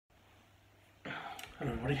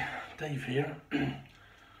Hello everybody, Dave here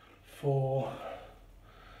for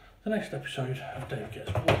the next episode of Dave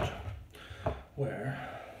Gets Bored, where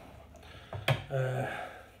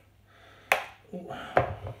we're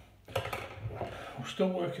still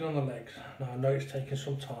working on the legs. Now I know it's taking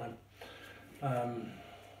some time,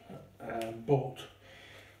 but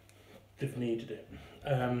they've needed it,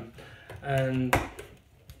 and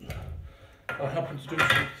I happened to do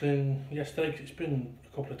something yesterday because it's been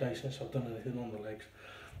a couple of days since I've done anything on the legs.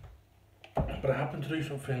 But I happened to do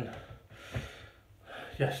something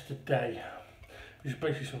yesterday. This is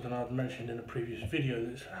basically something I'd mentioned in a previous video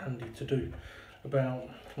that's handy to do about,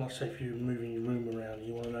 let's say if you're moving your room around and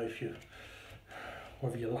you want to know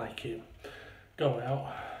whether you like it. Go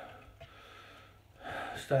out,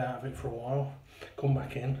 stay out of it for a while, come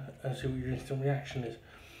back in and see what your instant reaction is.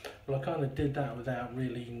 Well, I kind of did that without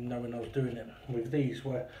really knowing I was doing it with these,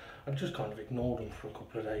 where I just kind of ignored them for a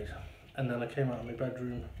couple of days. And then I came out of my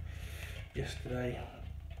bedroom yesterday,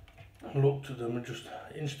 looked at them, and just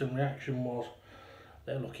instant reaction was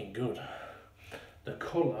they're looking good. The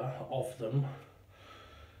colour of them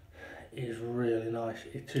is really nice.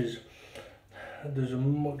 There's a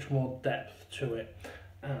much more depth to it,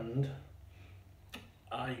 and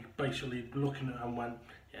I basically looking at it and went,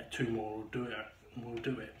 yeah, two more will do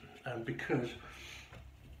it. Because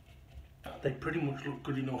they pretty much look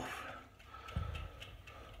good enough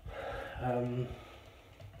to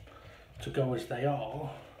go as they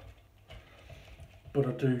are, but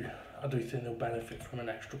I do think they'll benefit from an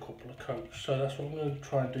extra couple of coats. So that's what I'm going to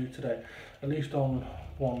try and do today, at least on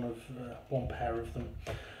one pair of them.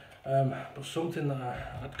 But something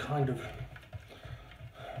that I'd kind of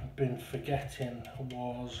been forgetting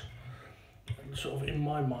was, sort of in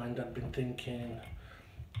my mind I'd been thinking,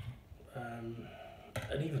 and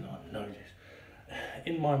even though I know this,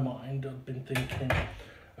 in my mind I've been thinking,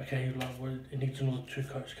 okay, like it needs another 2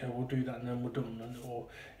 coats, okay, we'll do that and then we're done. Or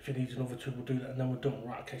if it needs another 2, we'll do that and then we're done.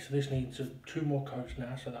 Right, okay, so this needs 2 more coats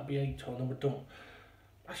now, so that'll be 8 and then we're done.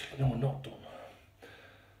 Actually, no, we're not done.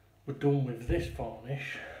 We're done with this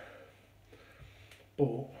varnish, but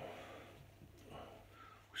we're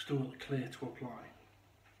still got the clear to apply.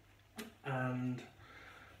 And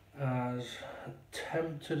as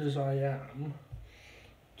tempted as I am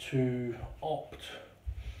to opt,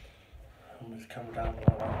 I'll move the camera down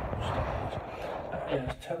while I start this. Yeah,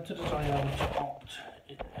 as tempted as I am to opt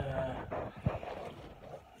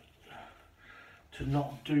to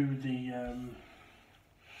not do the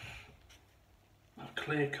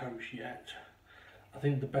clear coats yet, I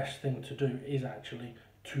think the best thing to do is actually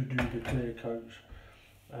to do the clear coats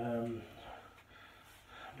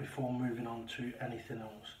before moving on to anything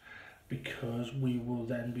else, because we will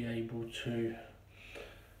then be able to,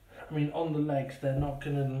 I mean, on the legs they're not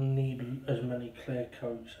going to need as many clear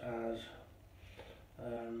coats as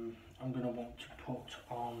I'm going to want to put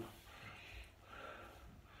on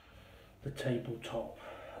the tabletop.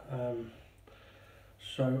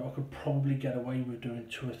 So I could probably get away with doing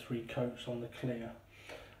 2 or 3 coats on the clear,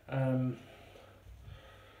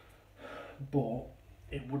 but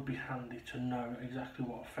it would be handy to know exactly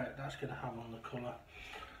what effect that's going to have on the colour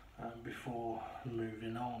before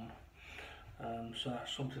moving on. So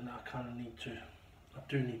that's something that I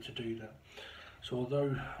do need to do that. So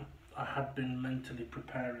although I had been mentally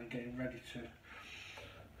preparing, getting ready to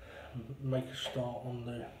make a start on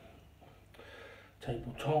the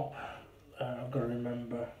tabletop, I've got to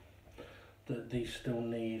remember that these still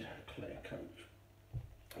need clear coats,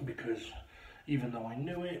 because even though I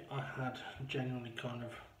knew it, I had genuinely kind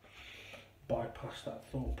of bypassed that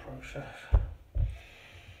thought process.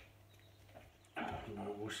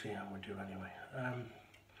 But we'll see how we do anyway.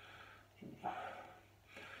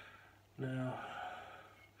 Now,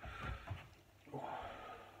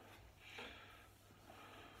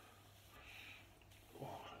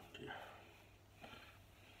 oh dear.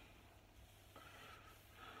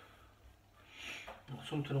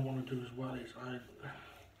 Something I want to do as well is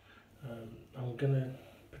I'm going to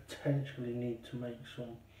potentially need to make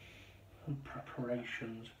some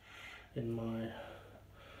preparations in my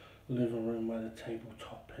living room where the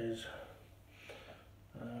tabletop is,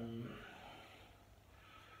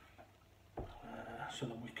 so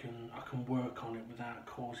that I can work on it without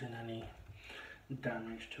causing any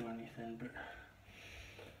damage to anything. But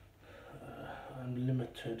I'm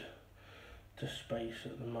limited to space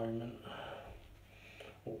at the moment,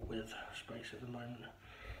 or with space at the moment,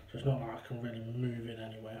 so it's not like I can really move it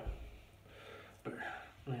anywhere. But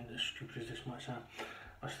I mean, as stupid as this might sound,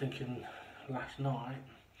 I was thinking last night,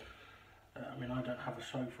 I mean, I don't have a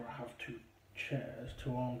sofa, I have 2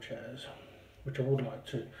 armchairs, which I would like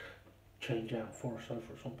to change out for a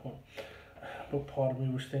sofa at some point. But part of me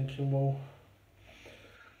was thinking, well,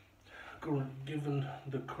 given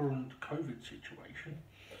the current COVID situation,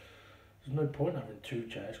 there's no point having two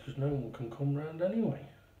chairs because no one can come round anyway.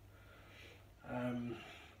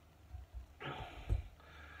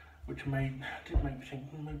 Which did make me think,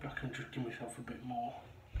 well, maybe I can just give myself a bit more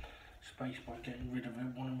space by getting rid of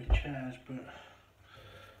one of my chairs, but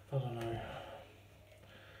I don't know.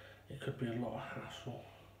 It could be a lot of hassle.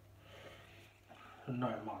 And no,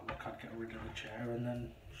 it might look I'd get rid of the chair and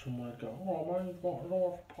then someone would go, oh mate, what, do I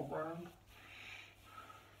have to pop round?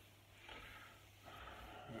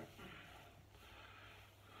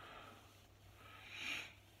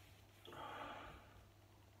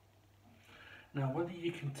 Now, whether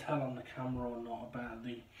you can tell on the camera or not about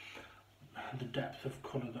the depth of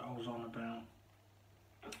colour that I was on about,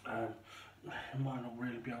 I might not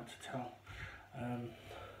really be able to tell.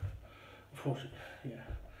 Of course, yeah,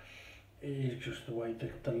 it is just the way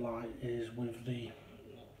the light is with the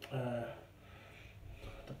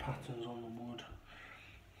patterns on the wood.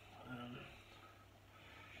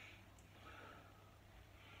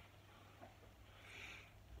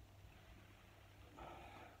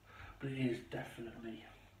 But it is definitely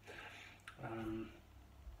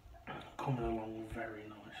coming along very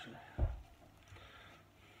nicely.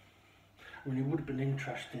 I mean, it would have been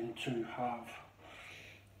interesting to have,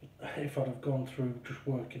 if I'd have gone through just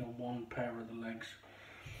working on one pair of the legs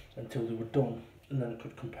until they were done, and then I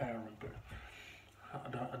could compare them, but I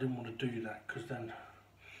didn't want to do that because then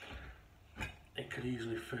it could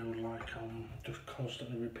easily feel like I'm just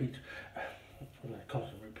constantly repeating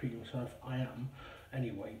myself. I am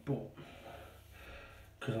anyway, but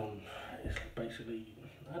because it's basically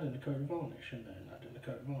adding a coat of varnish and then adding a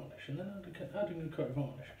coat of varnish and then adding a coat of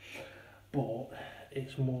varnish. But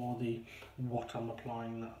it's more the what I'm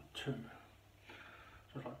applying that to.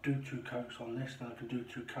 So if I do 2 coats on this, then I can do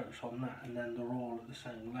 2 coats on that, and then they're all at the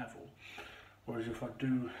same level. Whereas if I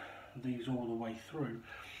do these all the way through,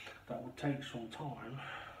 that would take some time.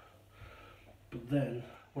 But then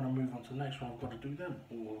when I move on to the next one, I've got to do them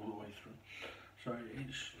all the way through. So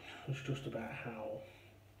it's just about how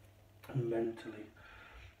mentally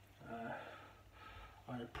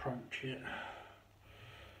I approach it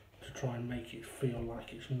to try and make it feel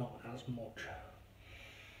like it's not as much.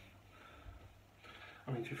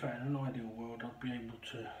 I mean, to be fair, in an ideal world, I'd be able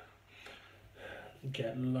to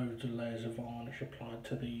get loads of layers of varnish applied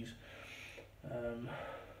to these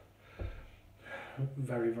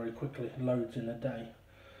very, very quickly, loads in a day.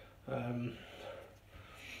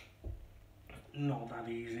 Not that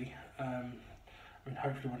easy. I mean,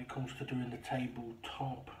 hopefully when it comes to doing the table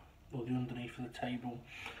top or the underneath of the table,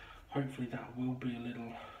 hopefully that will be a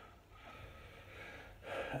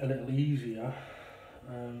little easier,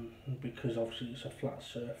 because obviously it's a flat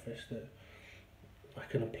surface that I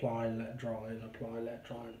can apply, let dry,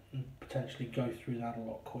 and potentially go through that a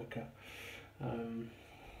lot quicker. But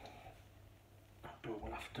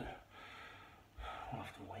we'll have to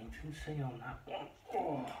wait and see on that one.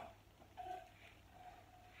 Oh.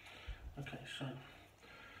 Okay, so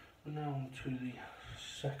we're now on to the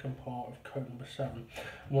second part of coat number 7.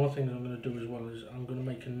 One of the things I'm going to do as well is I'm going to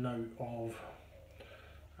make a note of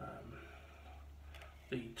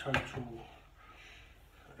the total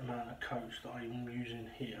amount of coats that I'm using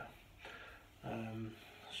here.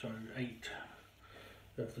 So 8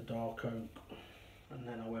 of the dark oak, and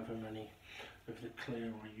then however many of the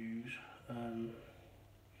clear I use.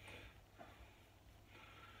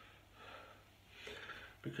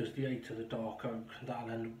 Because the 8 of the dark oak,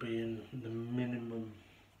 that'll end up being the minimum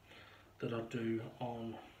that I do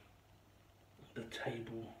on the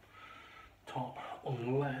table top,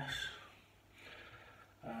 unless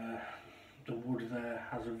the wood there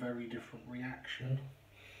has a very different reaction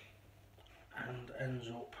and ends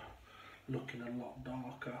up looking a lot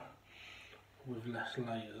darker with less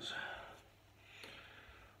layers.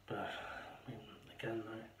 But I mean, again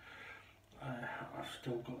though, I've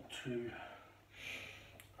still got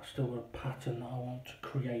a pattern that I want to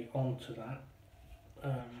create onto that,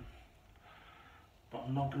 but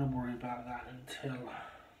I'm not going to worry about that until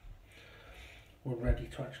we're ready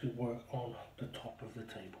to actually work on the top of the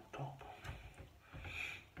tabletop.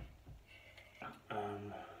 I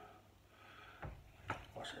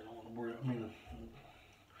say I don't want to worry. I mean,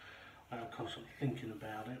 I'm constantly thinking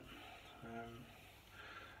about it,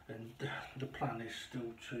 and the plan is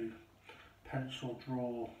still to pencil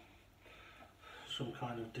draw some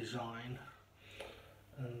kind of design,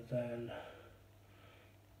 and then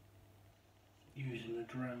using the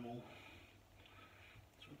Dremel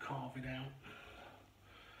to carve it out.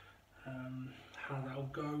 How that'll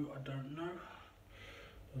go, I don't know.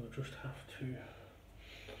 We'll just have to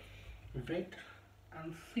wait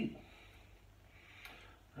and see.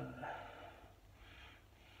 I'm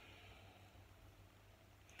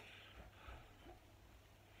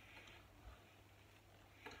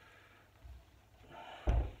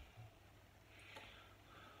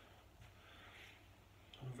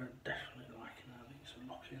definitely liking how these are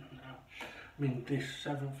locking now. I mean, this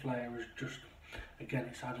 7th layer is just, again,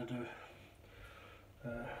 it's added a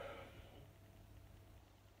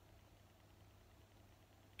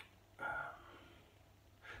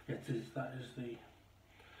that is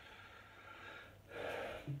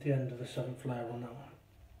the end of the 7th layer on that one.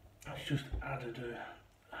 It's just added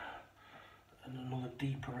another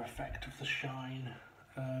deeper effect of the shine.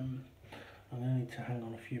 I'm going to need to hang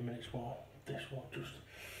on a few minutes while this one just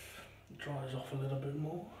dries off a little bit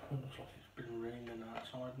more. It looks like it's been raining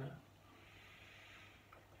outside now.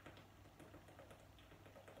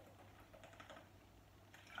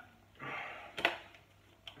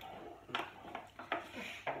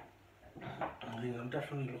 I'm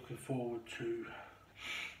definitely looking forward to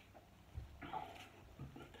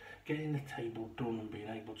getting the table done and being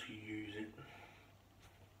able to use it.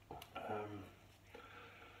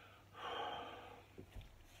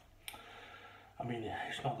 I mean,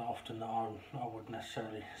 it's not that often that I would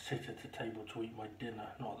necessarily sit at the table to eat my dinner,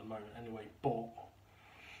 not at the moment anyway, but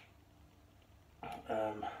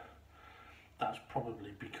that's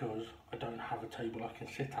probably because I don't have a table I can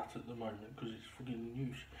sit at the moment because it's fully in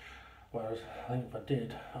use. Whereas I think if I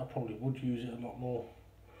did, I probably would use it a lot more.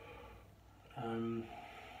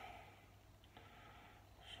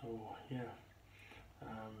 So yeah,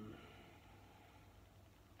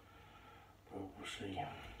 but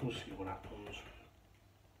we'll see what happens.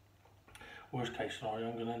 Worst case scenario,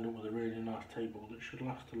 I'm going to end up with a really nice table that should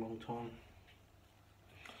last a long time.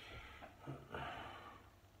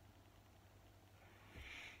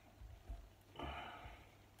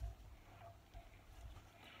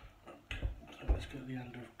 Okay, so let's get the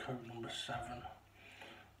end of coat number 7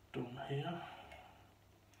 done here.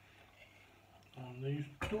 And these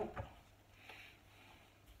two.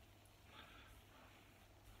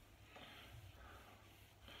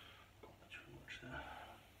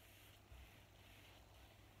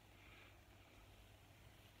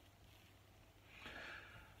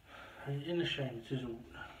 In a shame, it is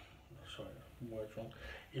sorry, words wrong.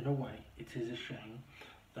 In a way, it is a shame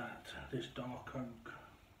that this dark oak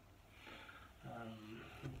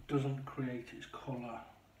doesn't create its colour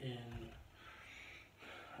in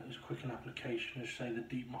as quick an application as, say, the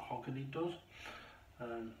deep mahogany does.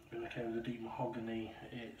 Okay, with the deep mahogany,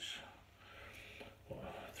 it's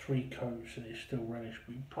 3 coats and it's still reddish,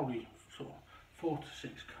 but probably sort of 4 to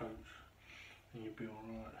 6 coats and you'd be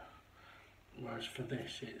alright. Whereas for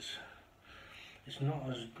this, it's not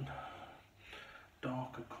as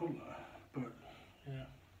dark a colour, but yeah,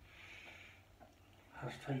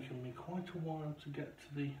 has taken me quite a while to get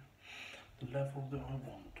to the level that I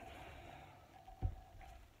want.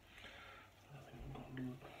 I think I've got a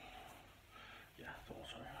little, yeah, I thought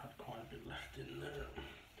so. I had quite a bit left in there.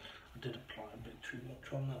 I did apply a bit too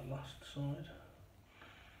much on that last side.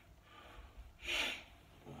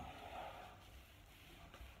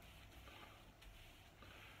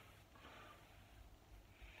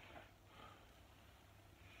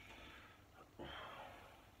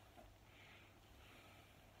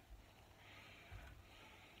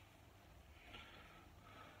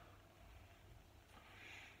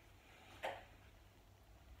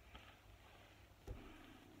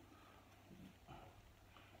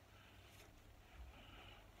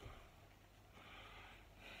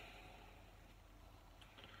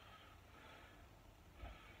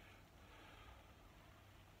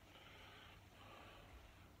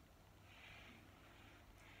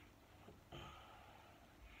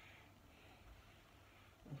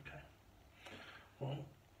 Well,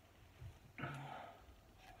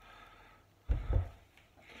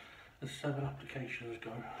 as 7 applications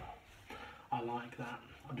go, I like that.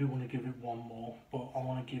 I do want to give it one more, but I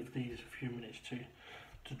want to give these a few minutes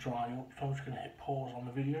to dry up. So I'm just going to hit pause on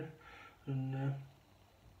the video, and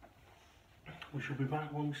we shall be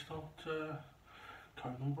back when we start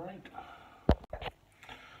coat number 8.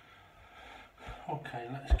 Okay,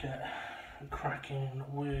 let's get cracking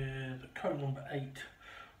with coat number 8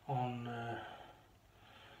 on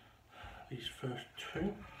these first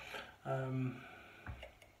 2, and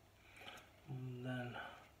then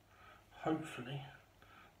hopefully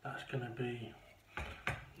that's going to be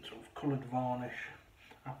sort of coloured varnish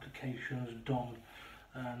applications done.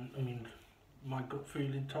 And I mean, my gut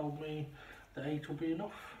feeling told me that 8 will be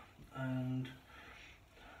enough, and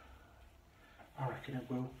I reckon it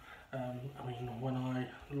will. I mean, when I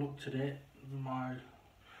looked at it, my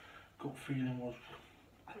gut feeling was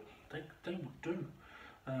they would do,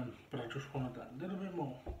 but I just wanted that little bit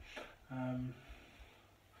more.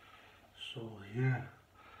 So yeah.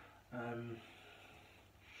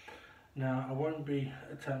 Now I won't be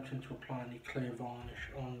attempting to apply any clear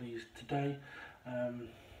varnish on these today,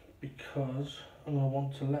 because I'm going to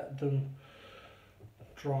want to let them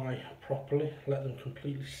dry properly, let them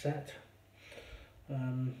completely set.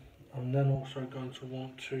 I'm then also going to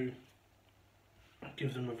want to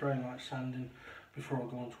give them a very light sanding before I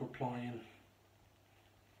go on to applying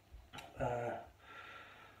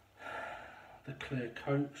the clear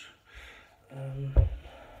coats.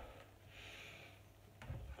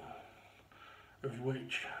 Of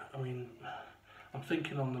which, I mean, I'm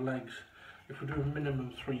thinking on the legs, if we do a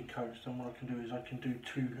minimum 3 coats, then what I can do is I can do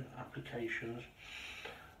 2 applications,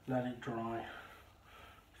 let it dry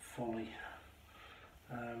fully,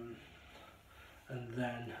 and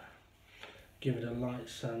then give it a light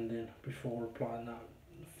sanding before applying that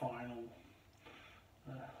final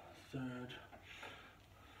third.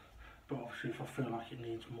 But obviously if I feel like it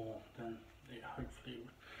needs more, then it hopefully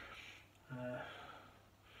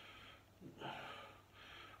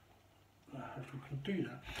we can do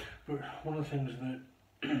that. But one of the things that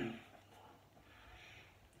I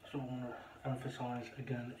sort of want to emphasise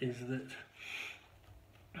again is that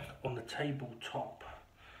on the tabletop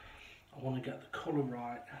I want to get the colour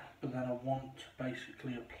right, but then I want to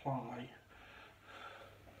basically apply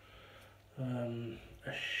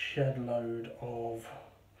a shed load of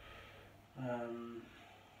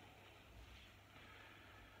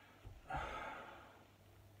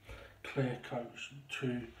clear coats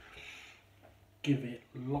to give it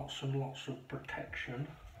lots and lots of protection,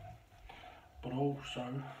 but also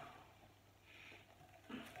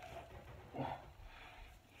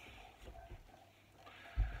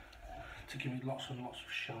to give it lots and lots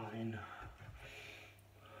of shine.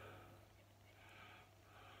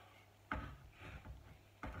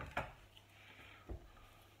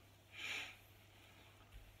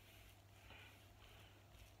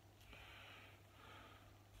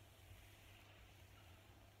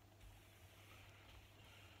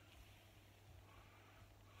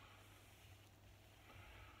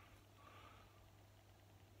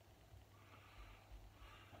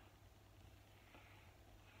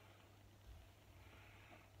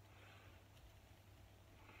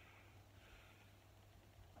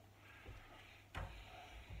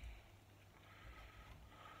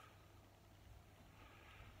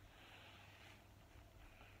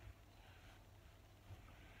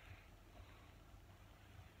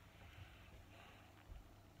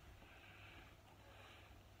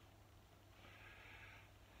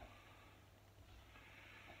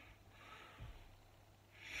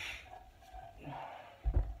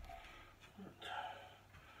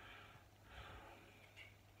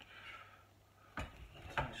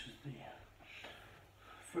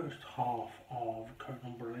 First half of coat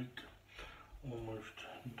number 8 almost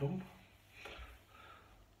done.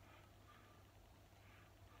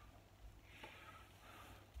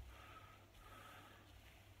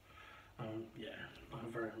 Yeah,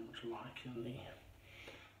 I'm very much liking the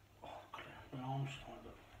my arms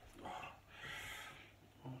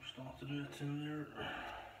start to do it in there.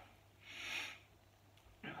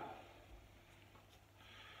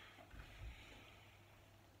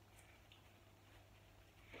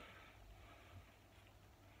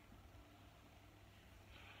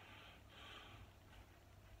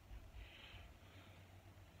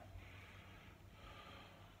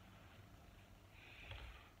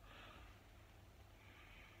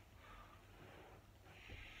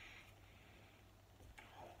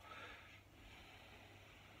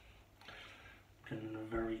 Getting a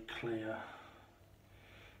very clear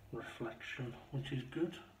reflection, which is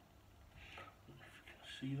good. If you can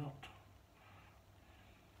see that.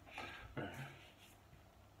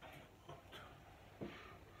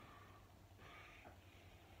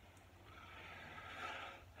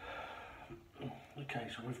 Okay,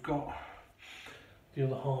 so we've got the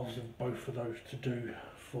other halves of both of those to do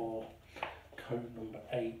for coat number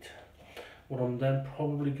 8. What I'm then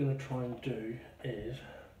probably going to try and do is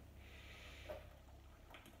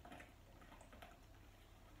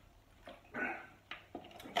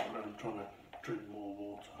I'm trying to drink more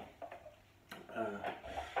water.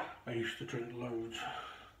 I used to drink loads,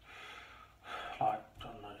 like, I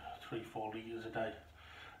don't know, 3-4 litres a day.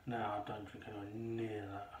 Now I don't drink anywhere near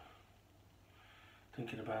that.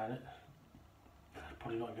 Thinking about it,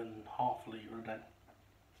 probably not even half a litre a day,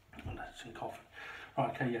 unless it's in coffee. Right,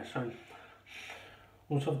 okay, yeah, so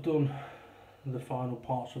once I've done the final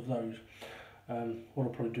parts of those, what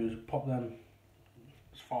I'll probably do is pop them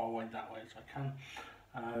as far away that way as I can,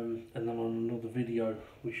 and then on another video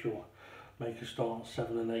we shall make a start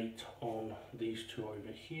 7 and 8 on these two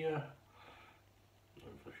over here,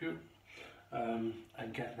 over here,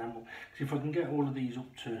 and get them up. So if I can get all of these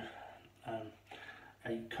up to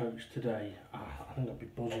 8 coats today, I think I'd be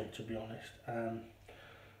buzzing, to be honest,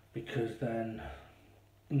 because then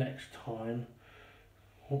next time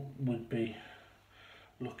would be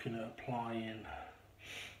looking at applying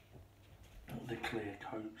the clear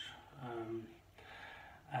coats,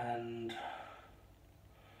 and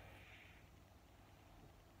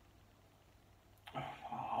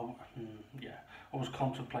yeah, I was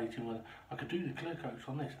contemplating whether I could do the clear coats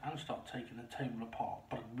on this and start taking the table apart,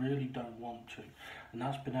 but I really don't want to, and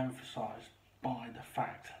that's been emphasised by the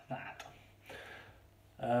fact that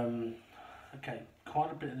okay,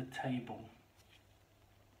 quite a bit of the table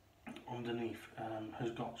underneath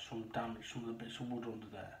has got some damage. Some of the bits of wood under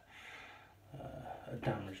there are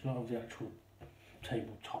damaged, not of the actual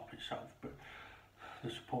tabletop itself, but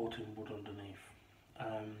the supporting wood underneath.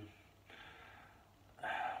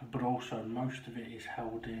 But also most of it is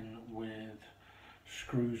held in with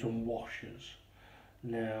screws and washers.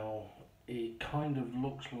 Now it kind of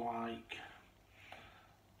looks like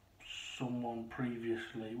someone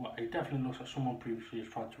previously, well, it definitely looks like someone previously has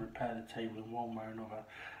tried to repair the table in one way or another,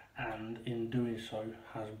 and in doing so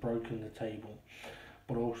has broken the table.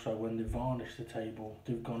 But also when they varnished the table,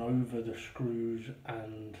 they've gone over the screws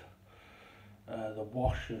and the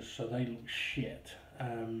washers, so they look shit,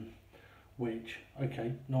 which,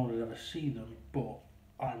 okay, no one would ever see them, but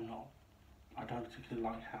I don't particularly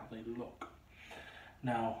like how they look.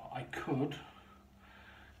 Now I could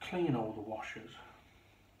clean all the washers,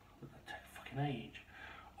 but that'd take a fucking age,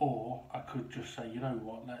 or I could just say, you know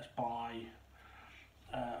what, let's buy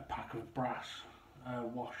a pack of brass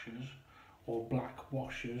washers or black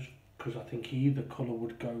washers, because I think either colour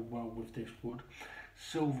would go well with this wood.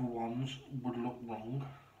 Silver ones would look wrong,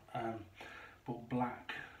 but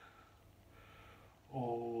black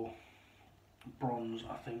or bronze,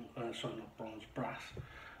 I think, sorry, not bronze, brass,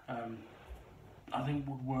 I think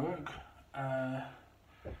would work.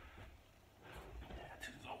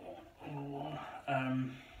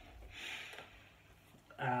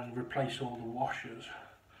 And replace all the washers.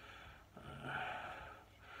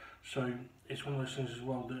 So it's one of those things as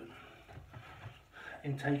well that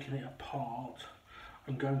in taking it apart,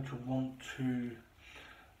 I'm going to want to,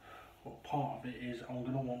 well, part of it is I'm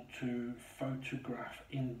going to want to photograph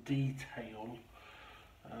in detail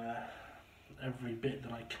every bit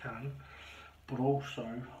that I can, but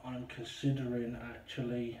also I'm considering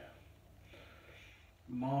actually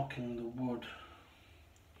marking the wood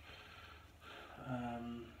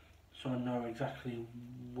so I know exactly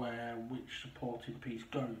where which supporting piece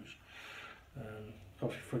goes.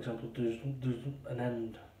 Obviously, for example, there's an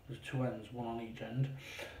end, there's two ends, one on each end,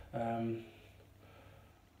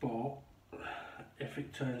 but if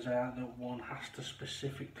it turns out that one has to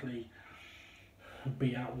specifically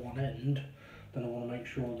be at one end, then I want to make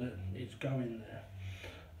sure that it's going there,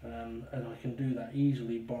 and I can do that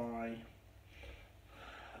easily by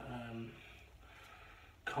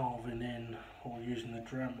carving in, or using the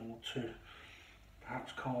Dremel to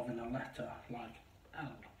perhaps carve in a letter like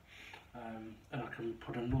L, and I can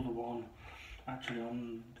put another one actually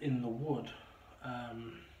in the wood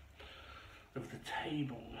of the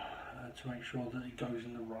table to make sure that it goes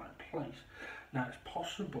in the right place. Now it's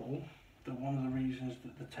possible that one of the reasons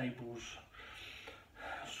that the tables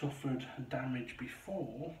suffered damage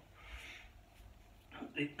before,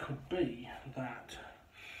 it could be that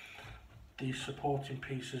these supporting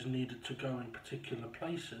pieces needed to go in particular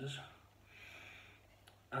places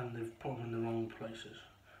and they've put them in the wrong places,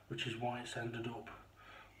 which is why it's ended up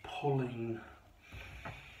pulling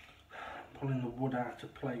the wood out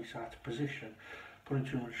of place, out of position, putting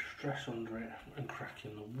too much stress under it and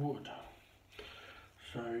cracking the wood.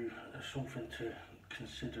 So there's something to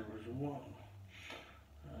consider as well.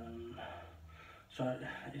 So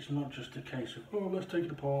it's not just a case of, oh, let's take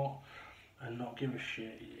it apart and not give a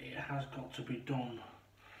shit. It has got to be done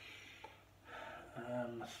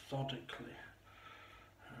methodically.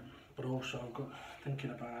 But also I've got thinking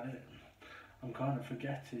about it, I'm kind of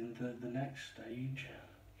forgetting that the next stage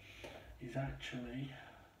is actually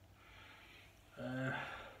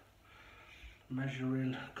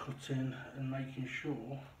measuring, cutting and making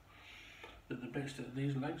sure that the bits that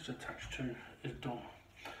these legs are attached to is done.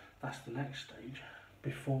 That's the next stage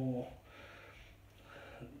before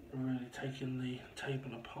really taking the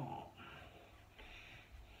table apart.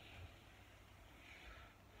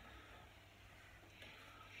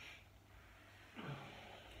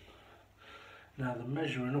 Now the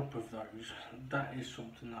measuring up of those, that is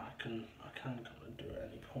something that I can kind of do at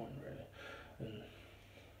any point really, and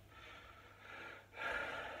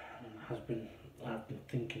I've been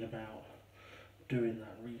thinking about doing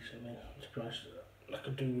that recently. To be honest, I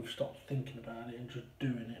could do with stop thinking about it and just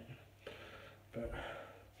doing it. But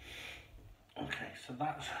okay, so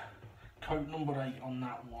that's coat number 8 on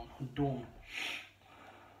that one done.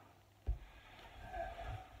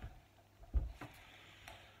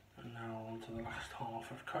 And now on to the last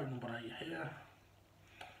half of coat number 8 here.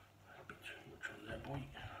 A bit too much on there, boy.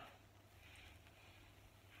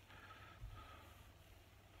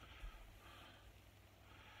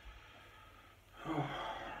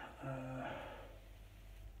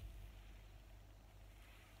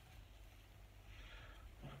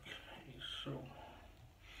 Okay, so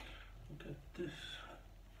look at this.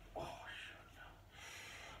 Oh, shit.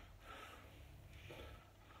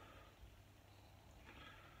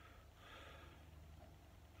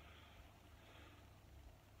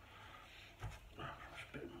 There's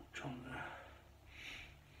a bit much on there.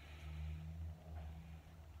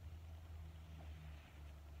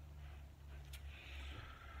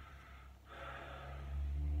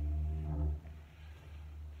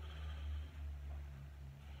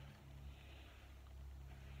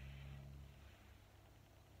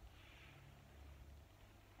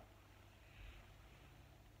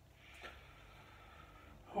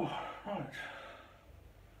 Oh, right.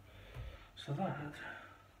 So that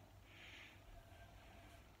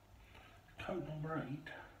coat number 8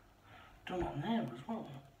 done on there as well.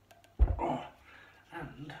 Oh,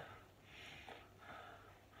 and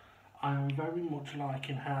I'm very much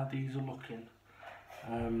liking how these are looking.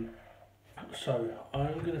 So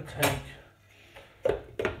I'm going to take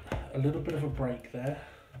a little bit of a break there.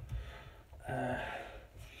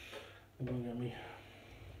 I'm going to get my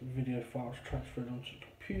video files transferred onto the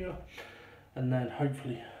computer, and then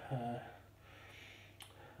hopefully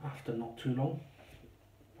after not too long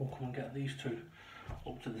we'll come and get these two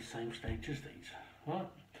up to the same stage as these. Right,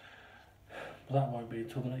 but that won't be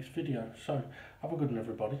until the next video. So have a good one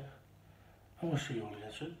everybody, and we'll see you all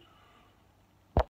again soon.